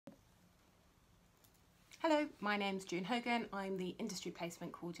Hello, my name's Hogan. I'm the Industry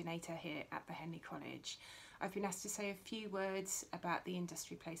Placement Coordinator here at the Henley College. I've been asked to say a few words about the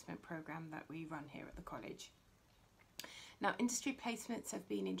Industry Placement programme that we run here at the college. Now, industry placements have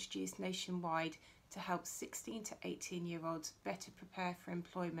been introduced nationwide to help 16 to 18-year-olds better prepare for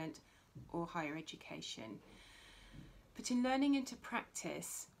employment or higher education. Putting learning into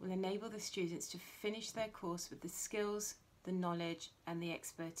practice will enable the students to finish their course with the skills, the knowledge and the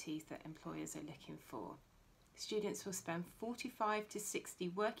expertise that employers are looking for. Students will spend 45 to 60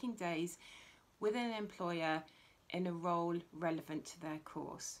 working days with an employer in a role relevant to their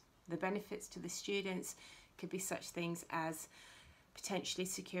course. The benefits to the students could be such things as potentially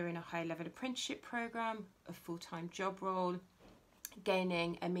securing a high-level apprenticeship programme, a full-time job role,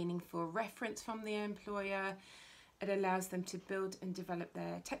 gaining a meaningful reference from the employer. It allows them to build and develop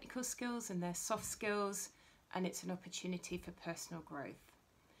their technical skills and their soft skills, and it's an opportunity for personal growth.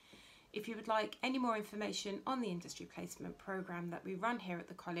 If you would like any more information on the industry placement programme that we run here at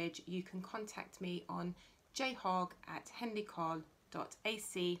the college, you can contact me on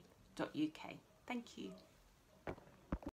jhog@henleycoll.ac.uk. Thank you.